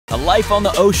A life on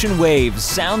the ocean waves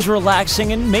sounds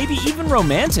relaxing and maybe even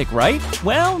romantic, right?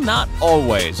 Well, not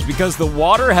always, because the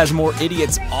water has more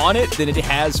idiots on it than it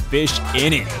has fish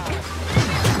in it.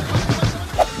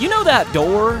 You know that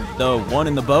door? The one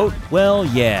in the boat? Well,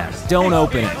 yeah, don't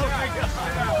open it.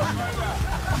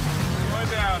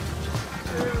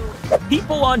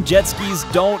 People on jet skis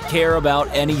don't care about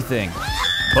anything.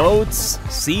 Boats,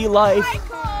 sea life,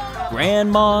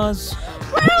 grandmas.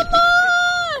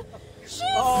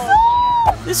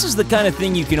 This is the kind of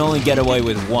thing you can only get away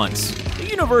with once. The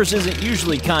universe isn't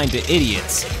usually kind to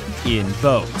idiots in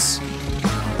boats.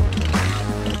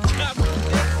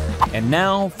 And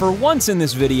now, for once in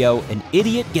this video, an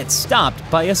idiot gets stopped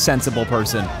by a sensible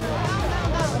person.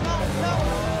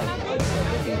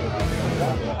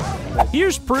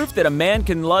 Here's proof that a man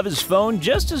can love his phone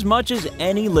just as much as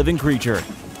any living creature.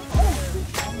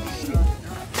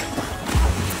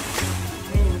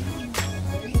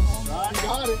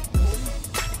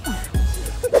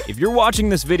 If you're watching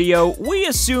this video, we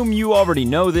assume you already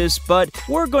know this, but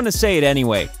we're gonna say it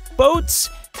anyway. Boats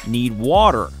need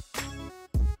water.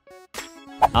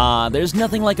 There's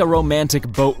nothing like a romantic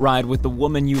boat ride with the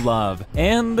woman you love,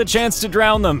 and the chance to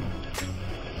drown them.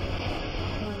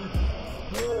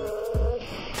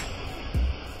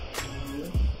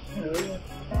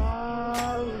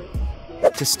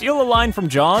 To steal a line from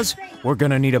Jaws, we're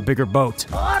gonna need a bigger boat.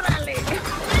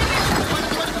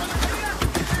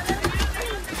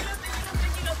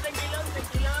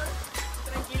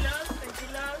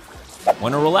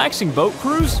 When a relaxing boat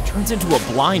cruise turns into a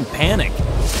blind panic.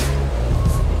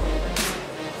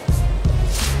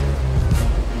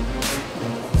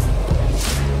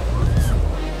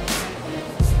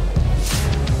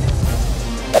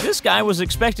 This guy was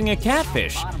expecting a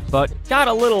catfish, but got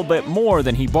a little bit more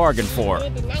than he bargained for.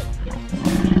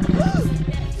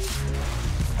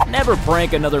 Never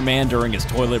prank another man during his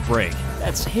toilet break.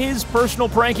 That's his personal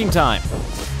pranking time.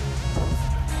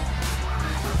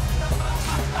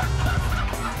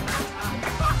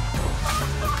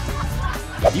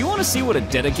 Do you want to see what a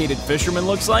dedicated fisherman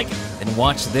looks like? Then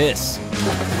watch this.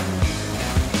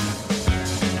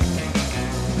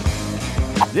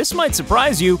 This might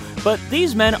surprise you, but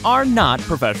these men are not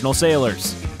professional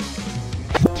sailors.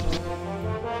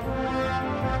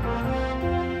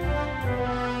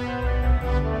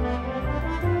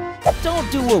 Don't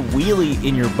do a wheelie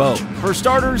in your boat. For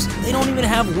starters, they don't even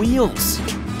have wheels.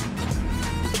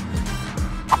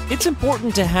 It's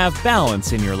important to have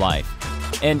balance in your life.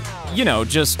 And, you know,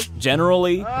 just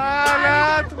generally.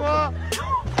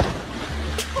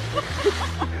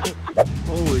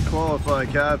 Holy qualified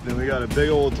captain, we got a big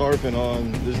old tarpon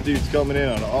on. This dude's coming in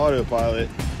on autopilot.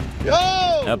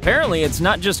 Yo! Apparently, it's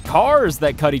not just cars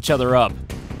that cut each other up.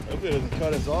 Hope it doesn't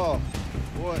cut us off.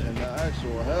 What in the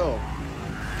actual hell?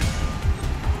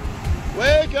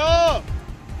 Wake up!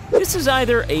 This is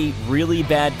either a really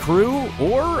bad crew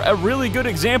or a really good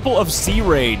example of sea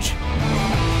rage.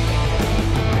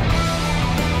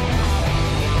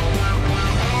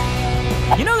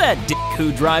 You know that dick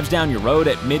who drives down your road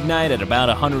at midnight at about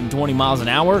 120 miles an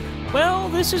hour? Well,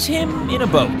 this is him in a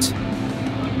boat.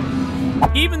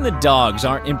 Even the dogs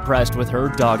aren't impressed with her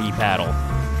doggy paddle.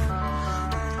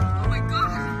 Oh my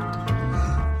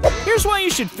God. Here's why you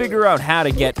should figure out how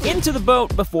to get into the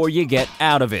boat before you get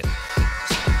out of it.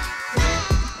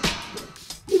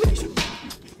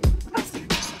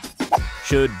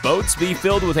 Should boats be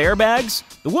filled with airbags?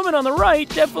 The woman on the right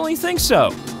definitely thinks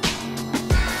so.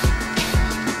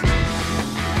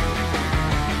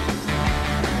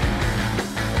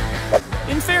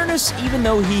 In fairness, even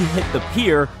though he hit the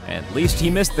pier, at least he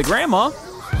missed the grandma.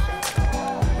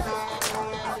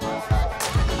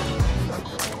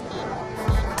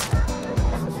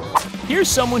 Here's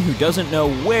someone who doesn't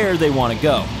know where they want to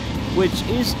go, which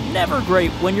is never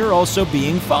great when you're also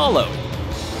being followed.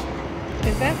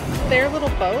 Is that their little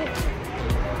boat?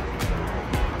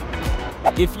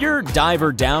 If your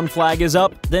diver down flag is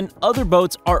up, then other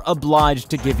boats are obliged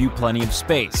to give you plenty of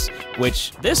space,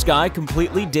 which this guy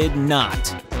completely did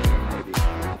not.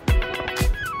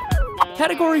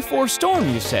 Category 4 storm,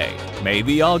 you say?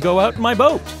 Maybe I'll go out in my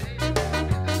boat.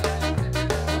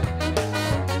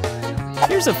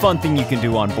 Here's a fun thing you can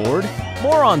do on board: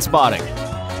 moron spotting.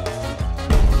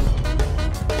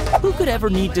 Who could ever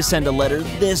need to send a letter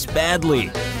this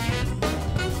badly?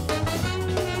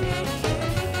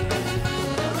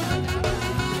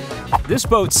 This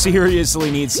boat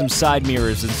seriously needs some side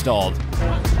mirrors installed.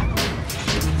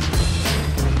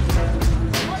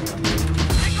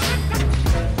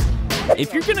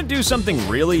 If you're gonna do something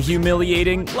really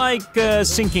humiliating, like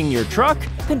sinking your truck,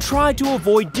 then try to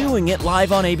avoid doing it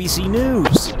live on ABC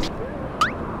News.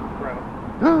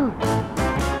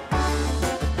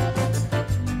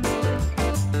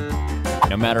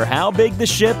 No matter how big the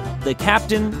ship, the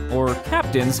captain or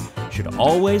captains should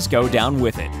always go down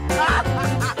with it.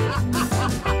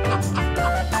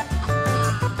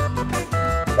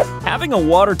 Having a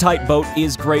watertight boat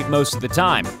is great most of the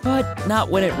time, but not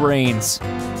when it rains.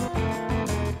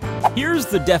 Here's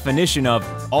the definition of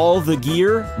all the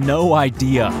gear, no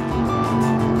idea.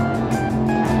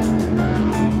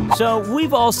 So,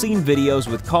 we've all seen videos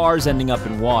with cars ending up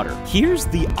in water. Here's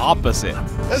the opposite.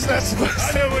 That's not supposed to.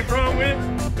 I know what's wrong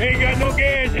with it. Ain't got no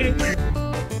gas in it.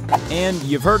 And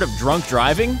you've heard of drunk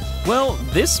driving? Well,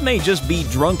 this may just be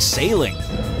drunk sailing.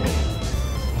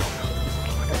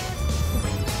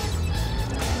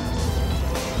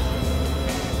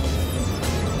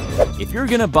 If you're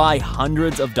gonna buy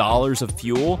hundreds of dollars of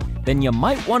fuel, then you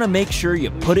might want to make sure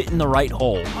you put it in the right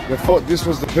hole. I thought this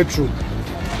was the petrol.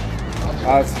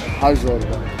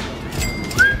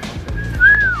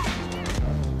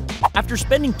 After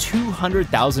spending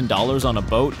 $200,000 on a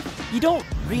boat, you don't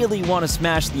really want to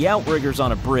smash the outriggers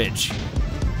on a bridge.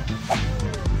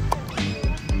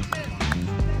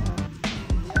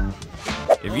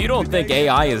 If you don't think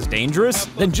AI is dangerous,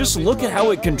 then just look at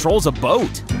how it controls a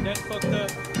boat. That's fucked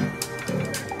up.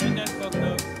 Ain't that fucked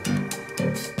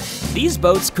up? These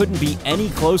boats couldn't be any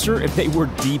closer if they were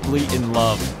deeply in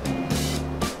love.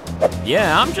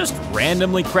 Yeah, I'm just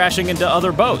randomly crashing into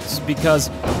other boats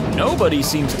because nobody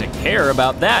seems to care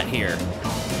about that here.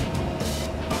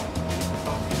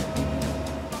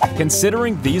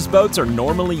 Considering these boats are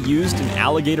normally used in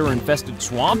alligator-infested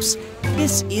swamps,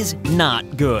 this is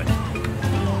not good.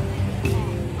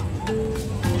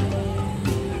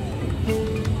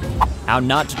 How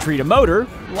not to treat a motor,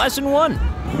 lesson 1.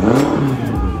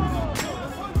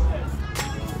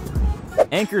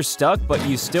 Anchor's stuck, but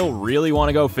you still really want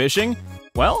to go fishing?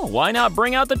 Well, why not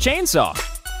bring out the chainsaw?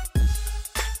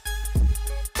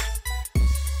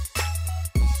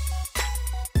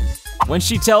 When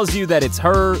she tells you that it's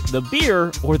her, the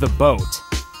beer, or the boat.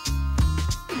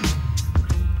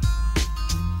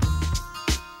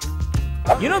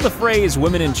 You know the phrase,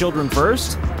 women and children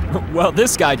first? Well,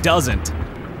 this guy doesn't.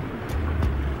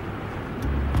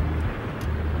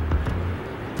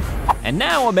 And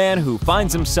now a man who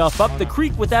finds himself up the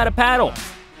creek without a paddle,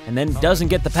 and then doesn't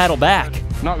get the paddle back.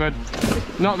 Not good.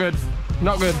 Not good.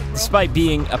 Not good. Despite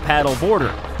being a paddle boarder.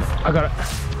 I got it.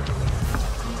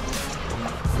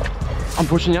 I'm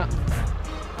pushing you.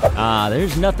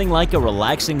 There's nothing like a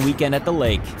relaxing weekend at the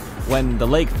lake, when the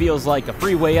lake feels like a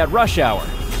freeway at rush hour.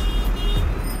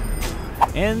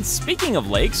 And speaking of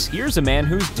lakes, here's a man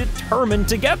who's determined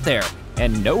to get there,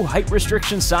 and no height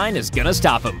restriction sign is gonna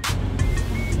stop him.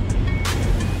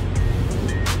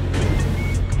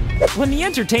 When the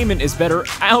entertainment is better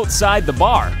outside the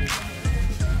bar.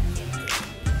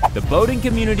 The boating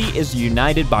community is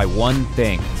united by one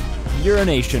thing: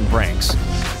 urination pranks.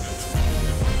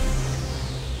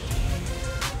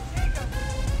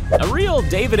 A real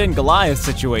David and Goliath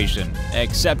situation,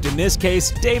 except in this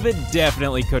case, David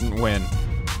definitely couldn't win.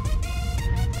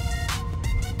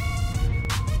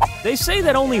 They say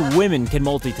that only women can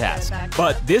multitask,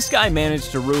 but this guy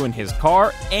managed to ruin his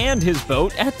car and his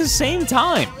boat at the same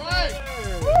time.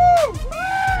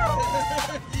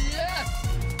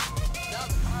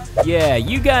 Yeah,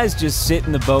 you guys just sit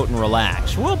in the boat and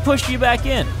relax. We'll push you back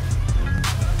in.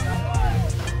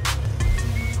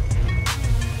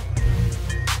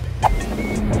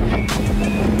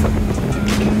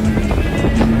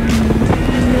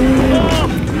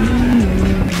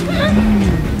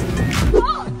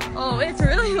 Oh, it's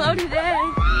really low today.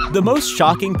 The most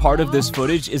shocking part of this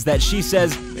footage is that she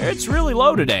says, "It's really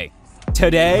low today."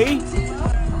 Today?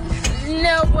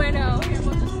 No bueno.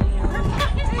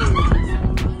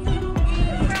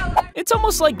 It's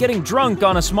almost like getting drunk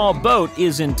on a small boat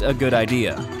isn't a good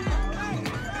idea.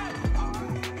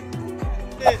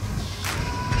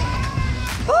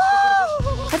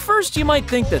 At first, you might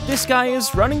think that this guy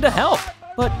is running to help,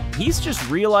 but he's just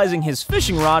realizing his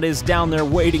fishing rod is down there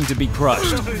waiting to be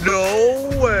crushed. No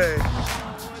way.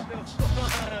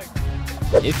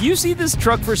 If you see this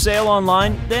truck for sale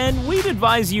online, then we'd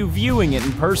advise you viewing it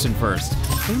in person first.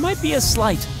 There might be a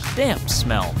slight damp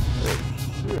smell.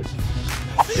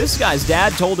 This guy's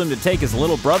dad told him to take his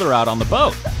little brother out on the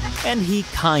boat, and he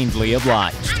kindly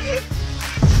obliged.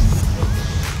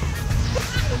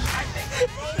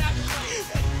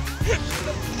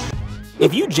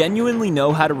 If you genuinely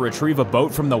know how to retrieve a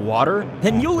boat from the water,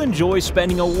 then you'll enjoy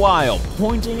spending a while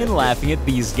pointing and laughing at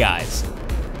these guys.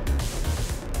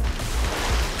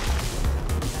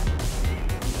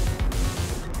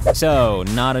 So,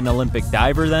 not an Olympic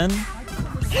diver then?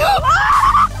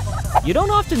 You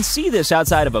don't often see this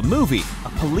outside of a movie, a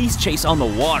police chase on the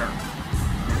water.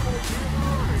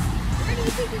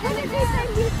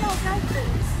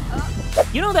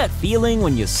 You know that feeling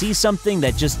when you see something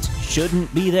that just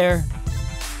shouldn't be there?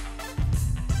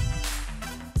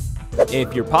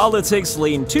 If your politics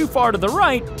lean too far to the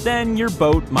right, then your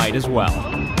boat might as well.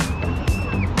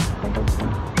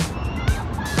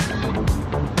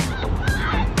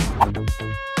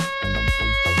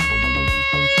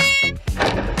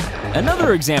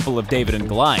 Another example of David and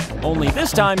Goliath, only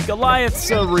this time Goliath's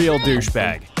a real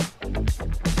douchebag.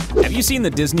 Have you seen the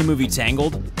Disney movie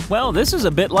Tangled? Well, this is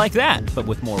a bit like that, but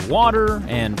with more water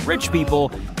and rich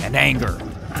people and anger.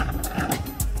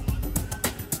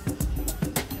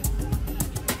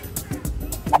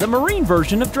 The marine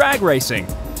version of drag racing.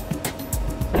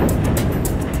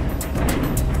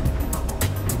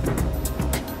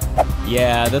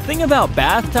 Yeah, the thing about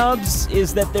bathtubs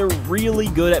is that they're really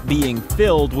good at being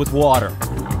filled with water.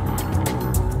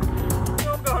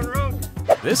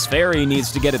 This ferry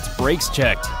needs to get its brakes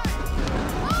checked.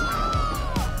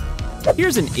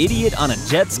 Here's an idiot on a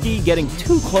jet ski getting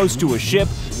too close to a ship,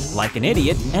 like an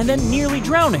idiot, and then nearly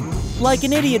drowning, like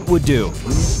an idiot would do.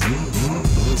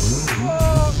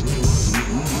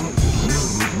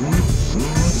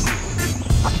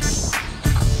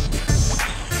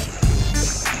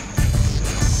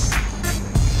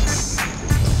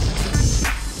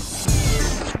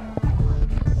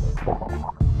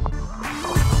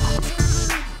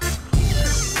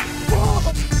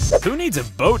 Who needs a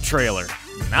boat trailer?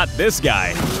 Not this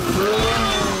guy.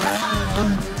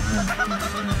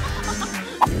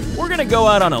 We're gonna go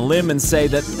out on a limb and say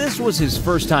that this was his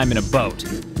first time in a boat.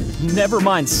 Never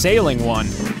mind sailing one.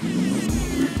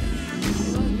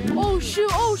 Oh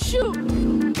shoot, oh shoot!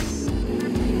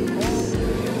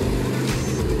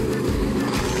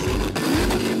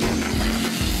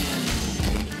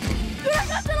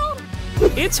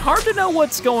 It's hard to know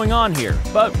what's going on here,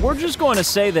 but we're just going to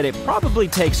say that it probably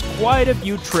takes quite a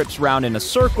few trips round in a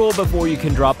circle before you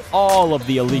can drop all of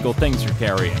the illegal things you're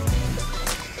carrying.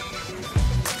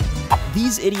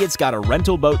 These idiots got a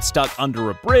rental boat stuck under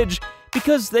a bridge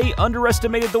because they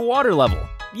underestimated the water level.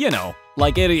 You know,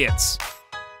 like idiots.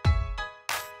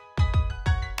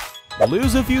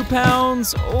 Lose a few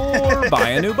pounds or buy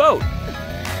a new boat.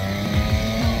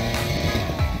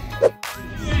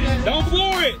 Don't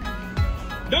floor it!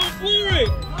 Don't floor it!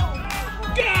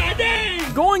 God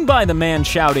dang! Going by the man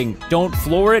shouting, "Don't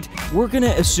floor it," we're gonna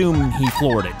assume he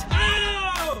floored it.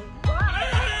 Ow!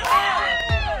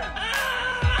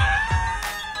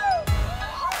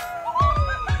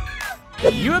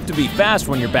 You have to be fast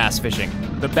when you're bass fishing.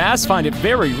 The bass find it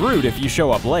very rude if you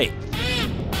show up late.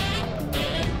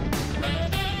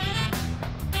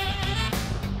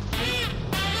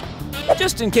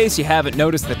 Just in case you haven't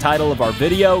noticed the title of our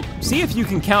video, see if you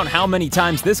can count how many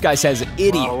times this guy says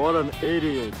idiot. Wow, what an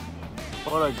idiot.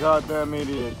 What a goddamn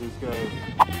idiot this guy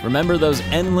is. Remember those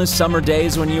endless summer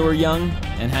days when you were young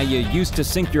and how you used to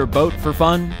sink your boat for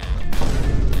fun?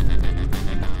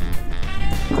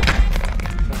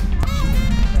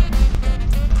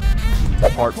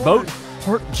 Part boat,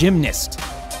 part gymnast.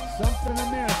 Something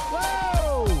in there.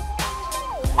 Whoa!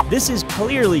 This is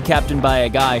clearly captained by a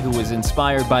guy who was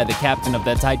inspired by the captain of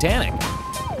the Titanic.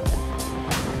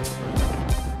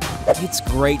 It's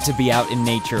great to be out in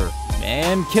nature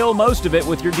and kill most of it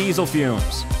with your diesel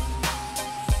fumes.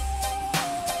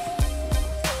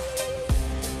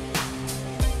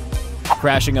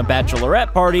 Crashing a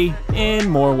bachelorette party in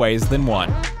more ways than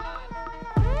one.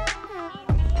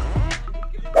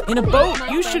 In a boat,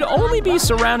 you should only be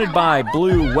surrounded by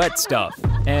blue wet stuff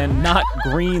and not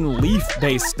green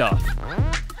leaf-based stuff.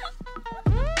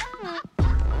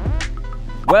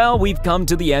 Well, we've come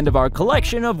to the end of our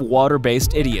collection of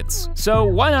water-based idiots, so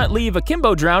why not leave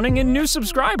Akimbo drowning and new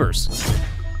subscribers?